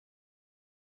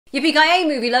Yippee-ki-yay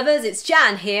movie lovers, it's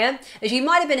Jan here. As you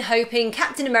might have been hoping,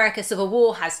 Captain America Civil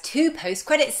War has two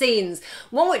post-credit scenes,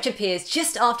 one which appears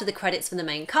just after the credits from the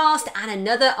main cast and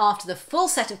another after the full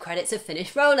set of credits have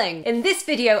finished rolling. In this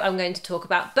video I'm going to talk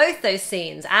about both those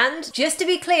scenes, and just to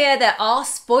be clear, there are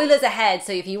spoilers ahead,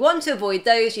 so if you want to avoid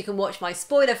those you can watch my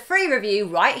spoiler-free review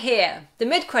right here. The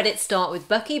mid-credits start with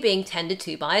Bucky being tended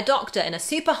to by a doctor in a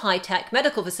super high-tech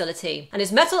medical facility, and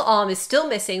his metal arm is still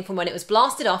missing from when it was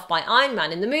blasted off by Iron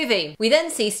Man in the movie. We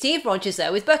then see Steve Rogers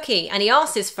there with Bucky, and he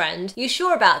asks his friend, "You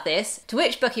sure about this?" To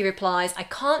which Bucky replies, "I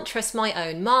can't trust my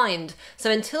own mind. So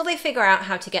until they figure out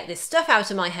how to get this stuff out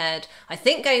of my head, I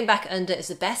think going back under is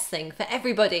the best thing for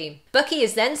everybody." Bucky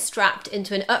is then strapped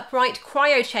into an upright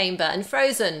cryo chamber and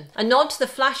frozen. A nod to the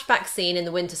flashback scene in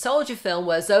the Winter Soldier film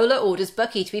where Zola orders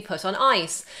Bucky to be put on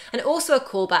ice, and also a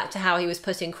callback to how he was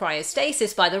put in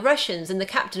cryostasis by the Russians in the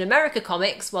Captain America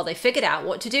comics while they figured out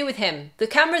what to do with him. The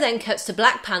camera then cuts to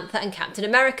Black Panther and Captain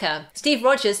America. Steve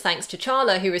Rogers thanks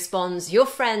T'Challa, who responds, "Your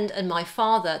friend and my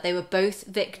father, they were both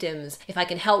victims. If I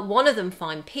can help one of them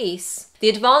find peace." The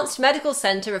Advanced Medical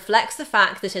Center reflects the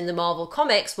fact that in the Marvel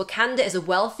comics, Wakanda is a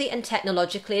wealthy and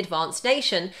technologically advanced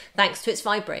nation thanks to its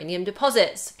vibranium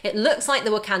deposits. It looks like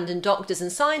the Wakandan doctors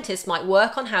and scientists might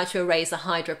work on how to erase the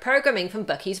Hydra programming from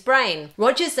Bucky's brain.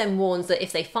 Rogers then warns that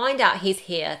if they find out he's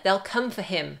here, they'll come for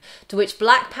him, to which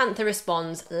Black Panther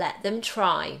responds, "Let them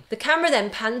try." The camera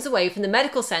then pans away from the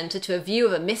medical center to a view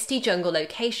of a misty jungle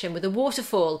location with a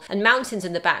waterfall and mountains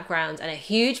in the background and a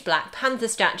huge Black Panther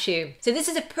statue. So this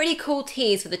is a pretty cool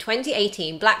tease for the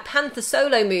 2018 Black Panther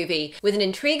solo movie, with an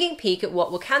intriguing peek at what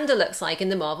Wakanda looks like in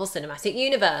the Marvel Cinematic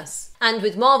Universe. And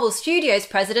with Marvel Studios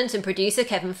president and producer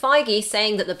Kevin Feige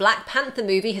saying that the Black Panther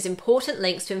movie has important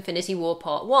links to Infinity War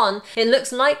Part 1, it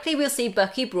looks likely we'll see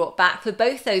Bucky brought back for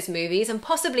both those movies, and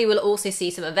possibly we'll also see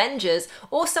some Avengers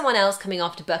or someone else coming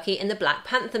after Bucky in the Black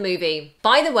Panther movie.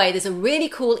 By the way, there's a really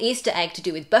cool Easter egg to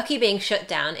do with Bucky being shut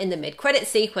down in the mid-credit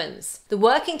sequence. The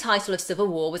working title of Civil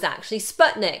War was actually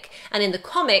Sputnik, and in the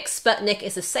comics, Sputnik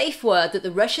is a safe word that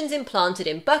the Russians implanted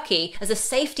in Bucky as a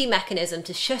safety mechanism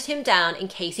to shut him down in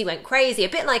case he went crazy, a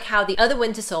bit like how the other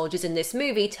Winter Soldiers in this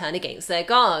movie turn against their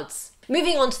guards.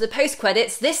 Moving on to the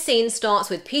post-credits, this scene starts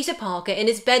with Peter Parker in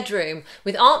his bedroom,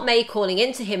 with Aunt May calling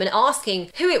into him and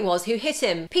asking who it was who hit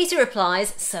him. Peter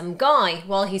replies, "Some guy,"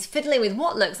 while he's fiddling with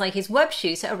what looks like his web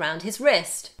shooter around his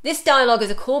wrist. This dialogue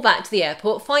is a callback to the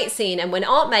airport fight scene, and when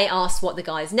Aunt May asks what the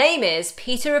guy's name is,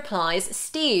 Peter replies,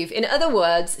 "Steve," in other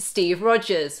words, Steve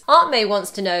Rogers. Aunt May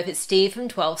wants to know if it's Steve from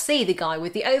 12C, the guy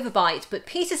with the overbite, but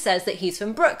Peter says that he's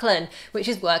from Brooklyn, which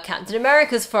is where Captain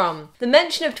America's from. The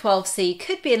mention of 12C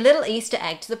could be a little Easter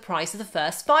egg to the price of the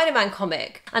first Spider-Man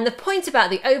comic. And the point about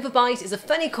the overbite is a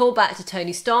funny callback to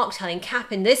Tony Stark telling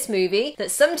Cap in this movie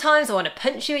that sometimes I want to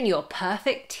punch you in your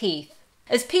perfect teeth.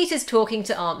 As Peter's talking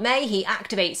to Aunt May, he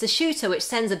activates the shooter, which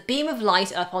sends a beam of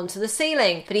light up onto the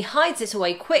ceiling, but he hides it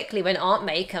away quickly when Aunt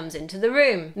May comes into the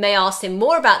room. May asks him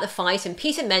more about the fight, and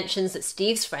Peter mentions that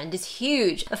Steve's friend is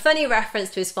huge, a funny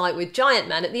reference to his fight with Giant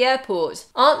Man at the airport.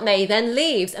 Aunt May then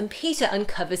leaves, and Peter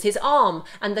uncovers his arm,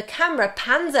 and the camera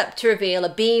pans up to reveal a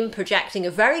beam projecting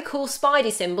a very cool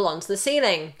Spidey symbol onto the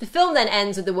ceiling. The film then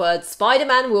ends with the words,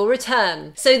 "Spider-Man will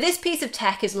return." So this piece of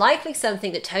tech is likely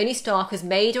something that Tony Stark has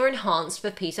made or enhanced for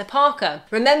Peter Parker.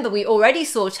 Remember, we already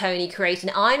saw Tony create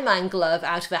an Iron Man glove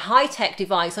out of a high-tech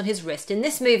device on his wrist in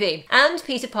this movie, and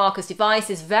Peter Parker's device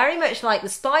is very much like the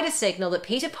spider signal that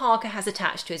Peter Parker has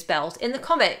attached to his belt in the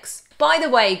comics. By the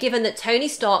way, given that Tony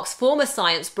Stark's former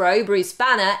science bro, Bruce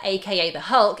Banner, aka the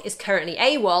Hulk, is currently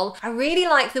AWOL, I really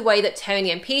like the way that Tony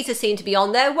and Peter seem to be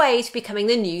on their way to becoming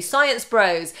the new science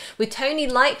bros, with Tony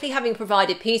likely having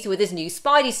provided Peter with his new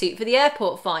Spidey suit for the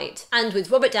airport fight. And with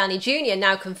Robert Downey Jr.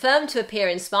 now confirmed to appear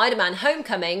in Spider-Man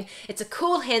Homecoming, it's a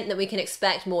cool hint that we can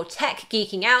expect more tech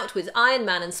geeking out with Iron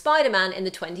Man and Spider-Man in the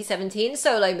 2017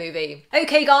 solo movie.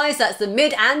 Okay guys, that's the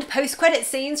mid and post-credit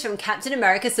scenes from Captain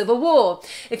America Civil War.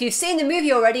 If you've seen the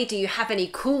movie already, do you have any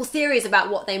cool theories about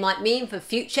what they might mean for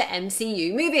future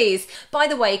MCU movies? By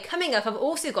the way, coming up I've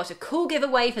also got a cool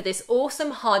giveaway for this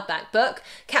awesome hardback book,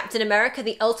 Captain America: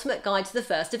 The Ultimate Guide to the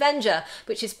First Avenger,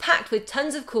 which is packed with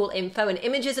tons of cool info and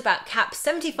images about Cap's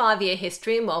 75-year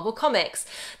history in Marvel Comics.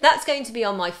 That's going to be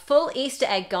on my full Easter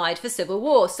egg guide for Civil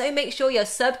War, so make sure you're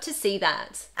subbed to see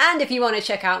that. And if you want to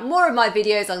check out more of my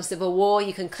videos on Civil War,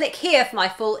 you can click here for my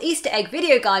full Easter egg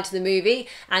video guide to the movie,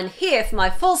 and here for my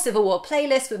full Civil War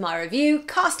playlist with my review,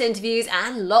 cast interviews,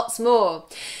 and lots more.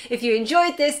 If you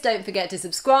enjoyed this, don't forget to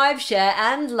subscribe, share,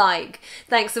 and like.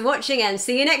 Thanks for watching, and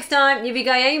see you next time,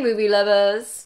 yippee-ki-yay movie lovers!